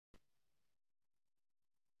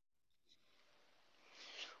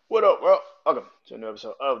What up, world? Welcome to a new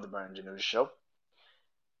episode of the BrandonJaneauShow.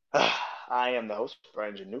 I am the host,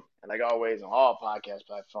 Brandon Janeau, and like always, on all podcast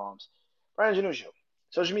platforms, BrandonJaneauShow.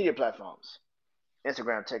 Social media platforms,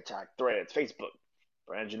 Instagram, TikTok, Threads, Facebook,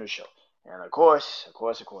 BrandonJaneauShow. And of course,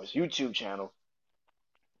 YouTube channel,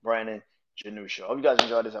 BrandonJaneauShow. Hope you guys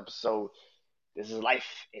enjoyed this episode. This is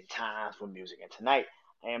Life in Times with Music. And tonight,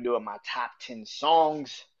 I am doing my top 10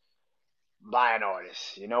 songs by an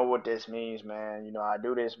artist. You know what this means, man. You know how I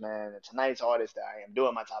do this, man. And tonight's artist that I am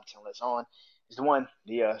doing my top 10 list on is the one,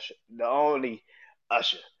 the only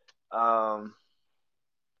Usher. Um,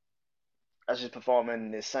 Usher's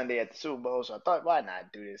performing this Sunday at the Super Bowl, so I thought, why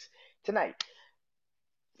not do this tonight?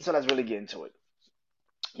 So let's really get into it.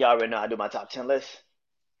 Y'all already know I do my top 10 list.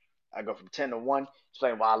 I go from 10 to 1,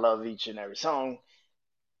 explain why I love each and every song.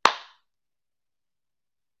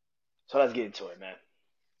 So let's get into it, man.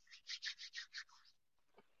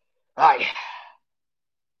 All right,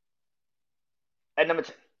 at number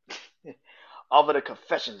 10, off of the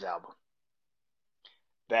Confessions album,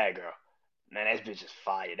 Bad Girl. Man, that bitch is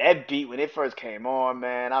fire. That beat when it first came on,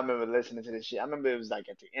 man, I remember listening to this shit. I remember it was like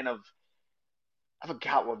at the end of, I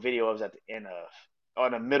forgot what video it was at the end of, or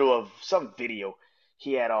in the middle of some video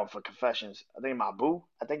he had on for Confessions. I think My Boo,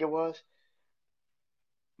 I think it was.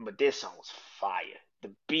 But this song was fire.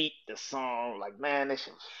 The beat, the song, like, man, this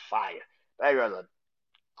shit was fire. That girl's a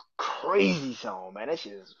crazy song, man. That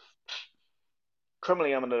shit is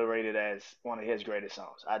criminally underrated as one of his greatest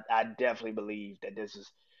songs. I definitely believe that this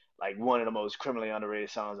is like one of the most criminally underrated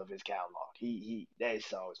songs of his catalog. That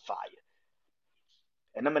song is fire.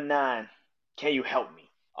 At number 9, Can You Help Me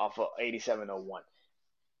off of 8701.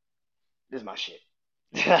 This is my shit.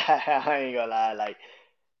 I ain't gonna lie, like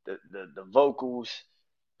the vocals,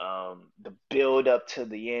 the build up to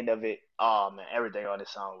the end of it. Oh man, everything on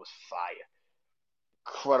this song was fire.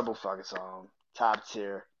 Incredible fucking song. Top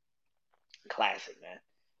tier. Classic,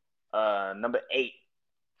 man. Number 8,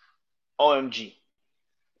 OMG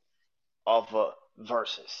off of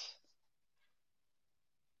Versus.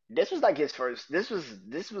 This was like his first. This was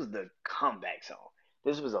the comeback song.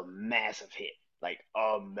 This was a massive hit, like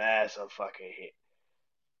a massive fucking hit.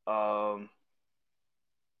 Um,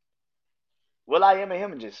 Will I Am and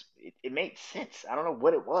Him just it made sense. I don't know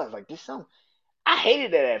what it was. Like this song, I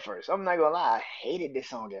hated it at first. I'm not gonna lie, I hated this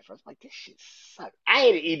song at first. I'm like this shit sucks. I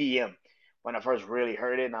hated EDM when I first really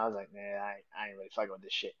heard it, and I was like, man, I ain't really fucking with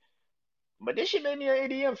this shit. But this shit made me an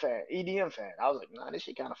EDM fan. EDM fan. I was like, nah, this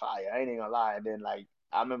shit kind of fire. I ain't even gonna lie. And then like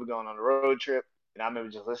I remember going on a road trip, and I remember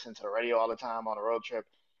just listening to the radio all the time on the road trip,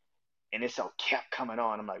 and this song kept coming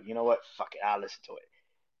on. I'm like, you know what? Fuck it, I'll listen to it.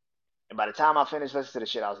 And by the time I finished listening to the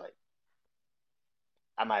shit, I was like,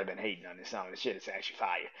 I might have been hating on this song. This shit is actually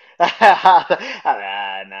fire. Nah.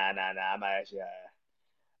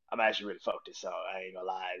 I'm actually really fuck this song. I ain't gonna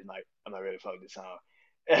lie. I might really fuck this song.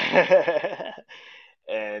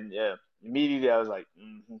 And yeah, immediately I was like,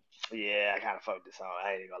 yeah, I kind of fucked this song.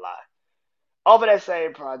 I ain't gonna lie. Off of that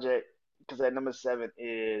same project, because that number 7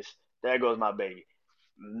 is There Goes My Baby.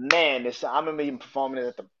 Man, this I remember even performing it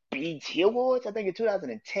at the BET Awards, I think in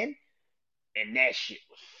 2010, and that shit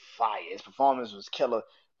was fire. His performance was killer,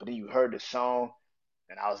 but then you heard the song,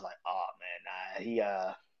 and I was like, oh man,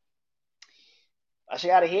 nah, I should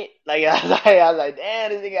got a hit. Like I was like,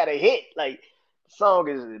 damn, this thing got a hit. Like the song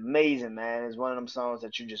is amazing, man. It's one of them songs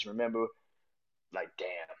that you just remember, like damn.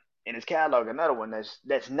 In his catalog, another one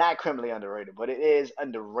that's not criminally underrated, but it is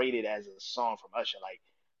underrated as a song from Usher. Like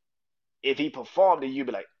if he performed it, you'd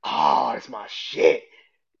be like, oh, that's my shit.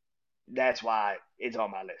 That's why it's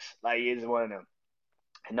on my list. Like it's one of them.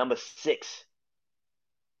 And number 6,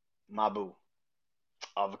 My Boo,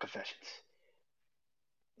 of Confessions.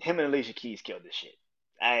 Him and Alicia Keys killed this shit.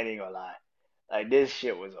 I ain't even gonna lie. Like this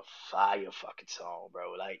shit was a fire fucking song,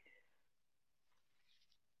 bro. Like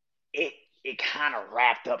it it kind of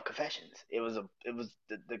wrapped up Confessions. It was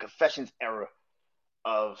the Confessions era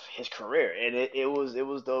of his career, and it was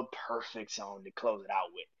the perfect song to close it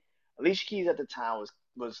out with. Alicia Keys at the time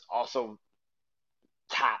was also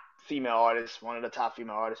top female artist, one of the top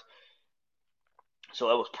female artists. So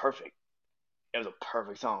it was perfect. It was a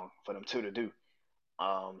perfect song for them two to do.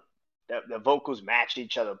 Um, the vocals matched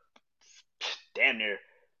each other damn near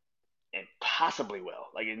impossibly well,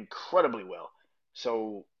 like incredibly well.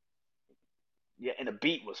 So yeah, and the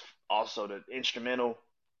beat was also the instrumental.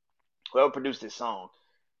 Whoever produced this song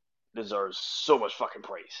deserves so much fucking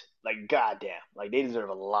praise. Like goddamn, like they deserve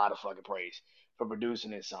a lot of fucking praise for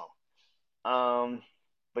producing this song. Um,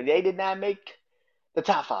 but they did not make the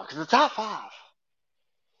top 5 because the top 5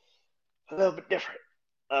 a little bit different.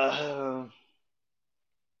 Uh,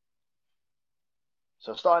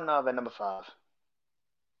 so starting off at number 5,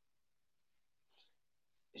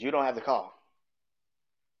 You don't have to call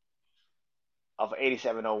off of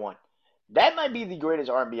 8701. That might be the greatest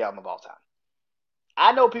R&B album of all time.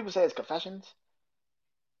 I know people say it's Confessions,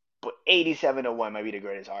 but 8701 might be the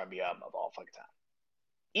greatest R&B album of all fucking time.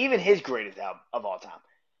 Even his greatest album of all time.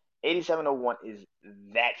 8701 is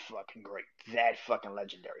that fucking great, that fucking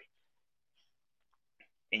legendary.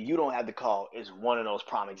 And You Don't Have to Call is one of those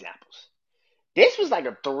prime examples. This was like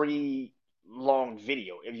a 3 long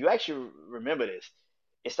video. If you actually remember this,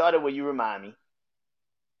 it started with You Remind Me.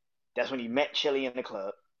 That's when he met Chili in the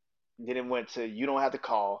club. Then it went to You Don't Have to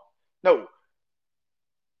Call. No,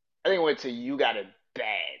 I think it went to You Got It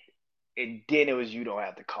Bad. And then it was You Don't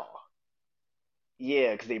Have to Call.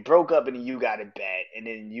 Yeah, because they broke up and You Got It Bad. And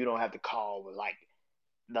then You Don't Have to Call was like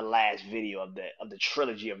the last video of the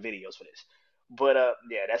trilogy of videos for this. But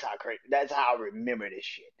yeah, that's how crazy. That's how I remember this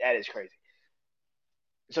shit. That is crazy.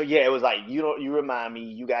 So yeah, it was like you remind me,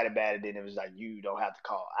 You Got It Bad, and then it was like You Don't Have to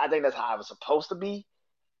Call. I think that's how it was supposed to be.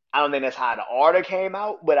 I don't think that's how the order came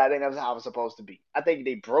out, but I think that's how it was supposed to be. I think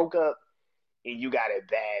they broke up and You Got It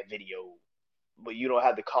Bad video, but You Don't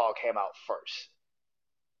Have to Call came out first.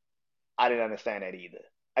 I didn't understand that either.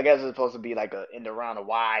 I guess it's supposed to be like a in the round of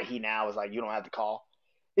why he now is like You Don't Have to Call.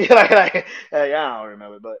 Yeah, I don't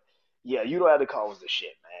remember, but yeah, You Don't Have to Call was the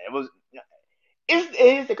shit, man. It was.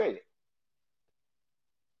 It's the crazy.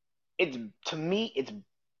 It's to me, it's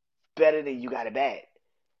better than You Got It Bad.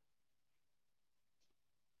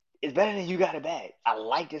 It's better than You Got It Bad. I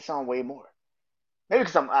like this song way more. Maybe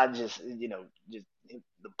because I just just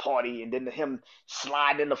the party and then him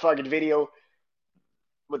sliding in the fucking video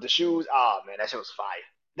with the shoes. Oh man, that shit was fire.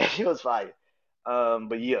 That shit was fire.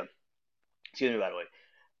 But yeah, excuse me by the way.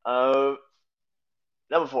 Uh,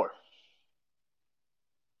 Number 4,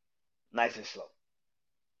 Nice and Slow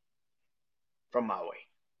from My Way.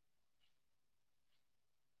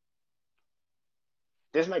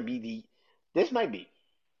 This might be the this might be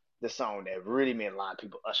the song that really made a lot of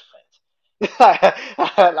people Usher fans.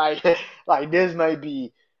 like this might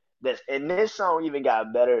be this, and this song even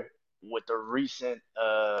got better with the recent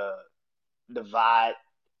Divide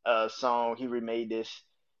song. He remade this.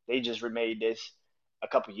 They just remade this a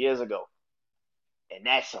couple years ago, and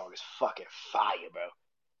that song is fucking fire,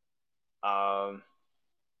 bro.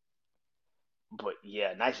 But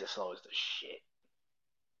yeah, Nice and Slow is the shit.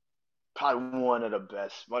 Probably one of the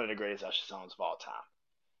greatest Usher songs of all time.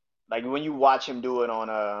 Like when you watch him do it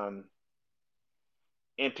on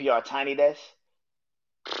NPR Tiny Desk,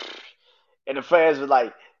 and the fans was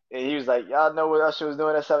like, and he was like, y'all know what Usher was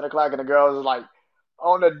doing at 7 o'clock, and the girls was like,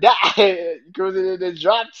 on the dot, cruising in the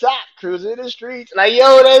drop top, cruising in the streets. Like,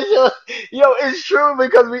 yo, it's true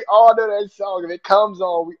because we all know that song. If it comes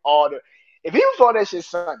on, we all know. If he perform that shit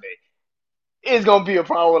Sunday, it's gonna be a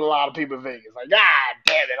problem with a lot of people in Vegas. Like, God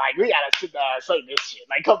damn it, like we gotta sit down and say this shit.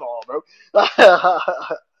 Like, come on, bro.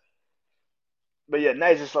 But yeah,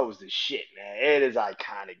 Nice and Slow is the shit, man. It is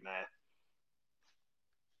iconic, man.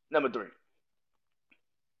 Number 3.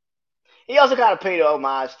 He also kind of paid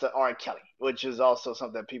homage to R. Kelly, which is also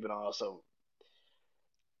something people don't also.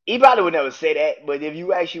 He probably would never say that, but if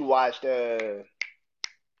you actually watched, can't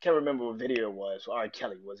remember what video it was. R.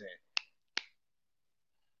 Kelly was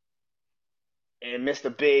in, and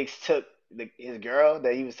Mr. Biggs took his girl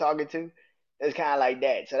that he was talking to. It's kind of like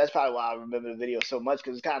that, so that's probably why I remember the video so much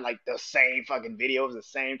because it's kind of like the same fucking video, it was the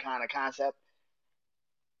same kind of concept.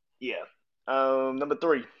 Yeah. Number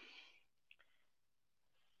 3,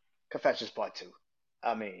 Confessions Part 2.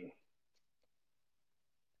 I mean,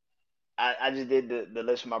 I just did the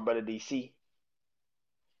list for my brother DC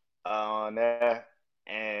on there,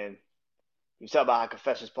 and you talk about how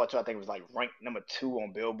Confessions Part 2, I think it was like ranked number 2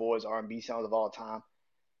 on Billboard's R&B songs of all time.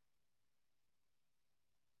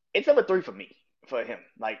 It's number 3 for me, for him.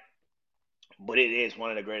 Like, but it is one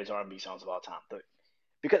of the greatest R&B songs of all time.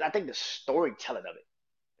 Because I think the storytelling of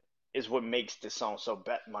it is what makes this song so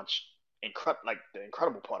much incredible. Like the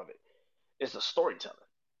incredible part of it is the storytelling.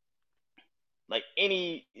 Like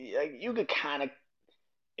you could kind of,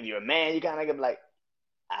 if you're a man, you kind of be like,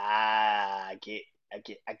 I get,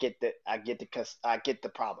 I get the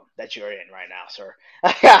problem that you're in right now, sir.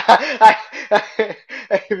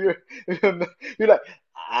 You're like,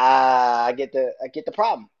 I get the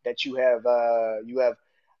problem that you have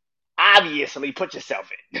obviously put yourself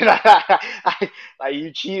in. Like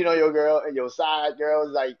you cheated on your girl, and your side girl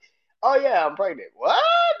is like, oh yeah, I'm pregnant. What?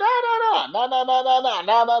 No, no, no, no, no, no, no, no,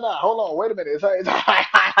 no, no, no. Hold on, wait a minute. Now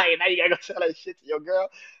you gotta go tell that shit to your girl.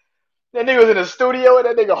 That nigga was in the studio and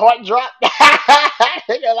that nigga heart dropped.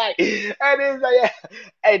 Nigga like, and he's like, yeah.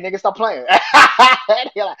 Hey nigga, stop playing.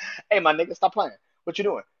 Nigga like, hey my nigga, stop playing. What you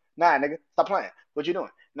doing? Nah, nigga, stop playing. What you doing?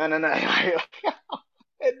 No, no, no.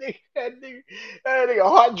 That nigga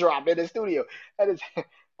heart drop in the studio. That is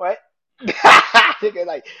what? Nigga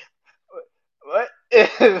like what?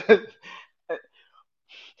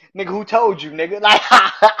 Nigga, who told you, nigga? Like,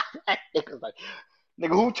 nigga, like, nigga,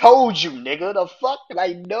 who told you, nigga? The fuck?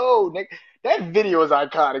 Like, no, nigga. That video is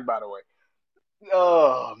iconic, by the way.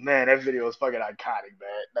 Oh man, that video was fucking iconic,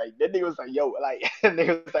 man. Like that nigga was like, yo, like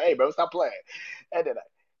nigga was like, hey bro, stop playing. And then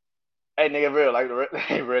like, hey nigga, real, like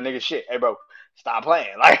hey real nigga shit. Hey bro, stop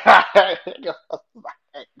playing. Like,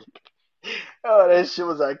 oh that shit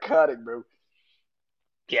was iconic, bro.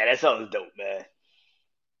 Yeah, that song was dope, man.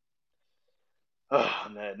 Oh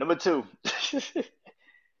man. Number two,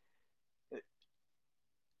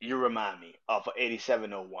 you remind me off of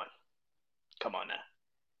 8701. Come on now.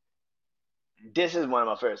 This is one of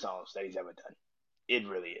my favorite songs that he's ever done. It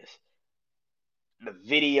really is. The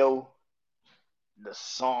video, the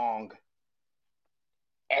song,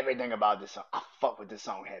 everything about this song. I fuck with this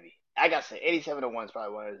song heavy. I gotta say, 8701 is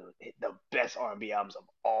probably one of the best R&B albums of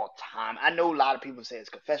all time. I know a lot of people say it's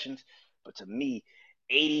Confessions, but to me,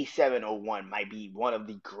 8701 might be one of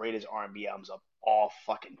the greatest R&B albums of all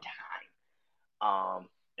fucking time.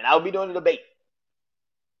 And I'll be doing a debate.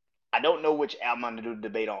 I don't know which album I'm gonna do the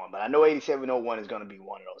debate on, but I know 8701 is gonna be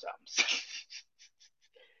one of those albums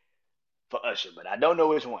for Usher, but I don't know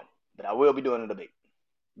which one. But I will be doing a debate.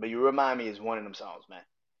 But you remind me is one of them songs, man.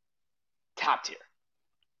 Top tier.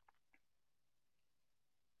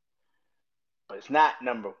 But it's not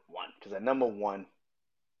number one because at number one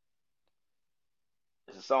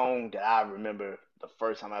is a song that I remember the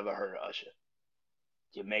first time I ever heard of Usher.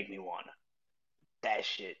 You Make Me Wanna. That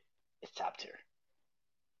shit is top tier.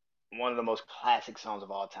 One of the most classic songs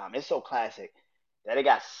of all time. It's so classic that it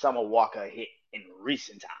got Summer Walker a hit in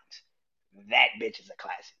recent times. That bitch is a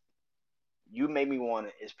classic. You Make Me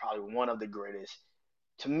Wanna is probably one of the greatest,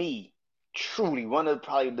 to me, truly one of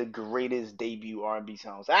probably the greatest debut R&B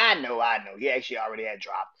songs. I know. He actually already had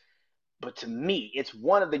dropped. But to me, it's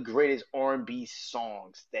one of the greatest R&B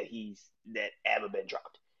songs that ever been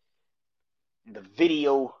dropped. The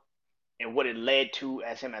video and what it led to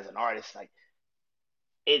as him as an artist, like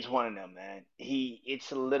it's one of them, man. It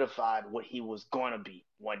solidified what he was gonna be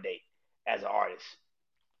one day as an artist.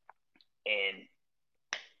 And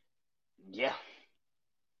yeah,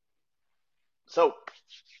 so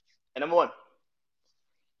and number one,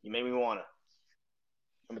 you made me wanna.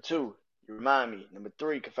 Number two, you remind me. Number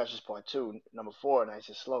three, Confessions Part Two. Number four, Nice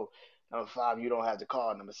and Slow. Number five, You Don't Have to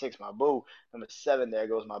Call. Number six, My Boo. Number seven, There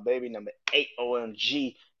Goes My Baby. Number eight,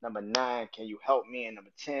 OMG. Number nine, Can You Help Me? And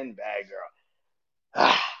number 10, Bad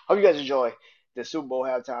Girl. Hope you guys enjoy the Super Bowl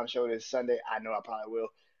halftime show this Sunday. I know I probably will.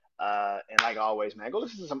 And like always, man, go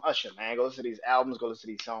listen to some Usher, man. Go listen to these albums. Go listen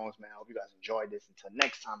to these songs, man. I hope you guys enjoyed this. Until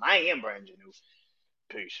next time, I am Brandon Janeau.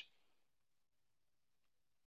 Peace.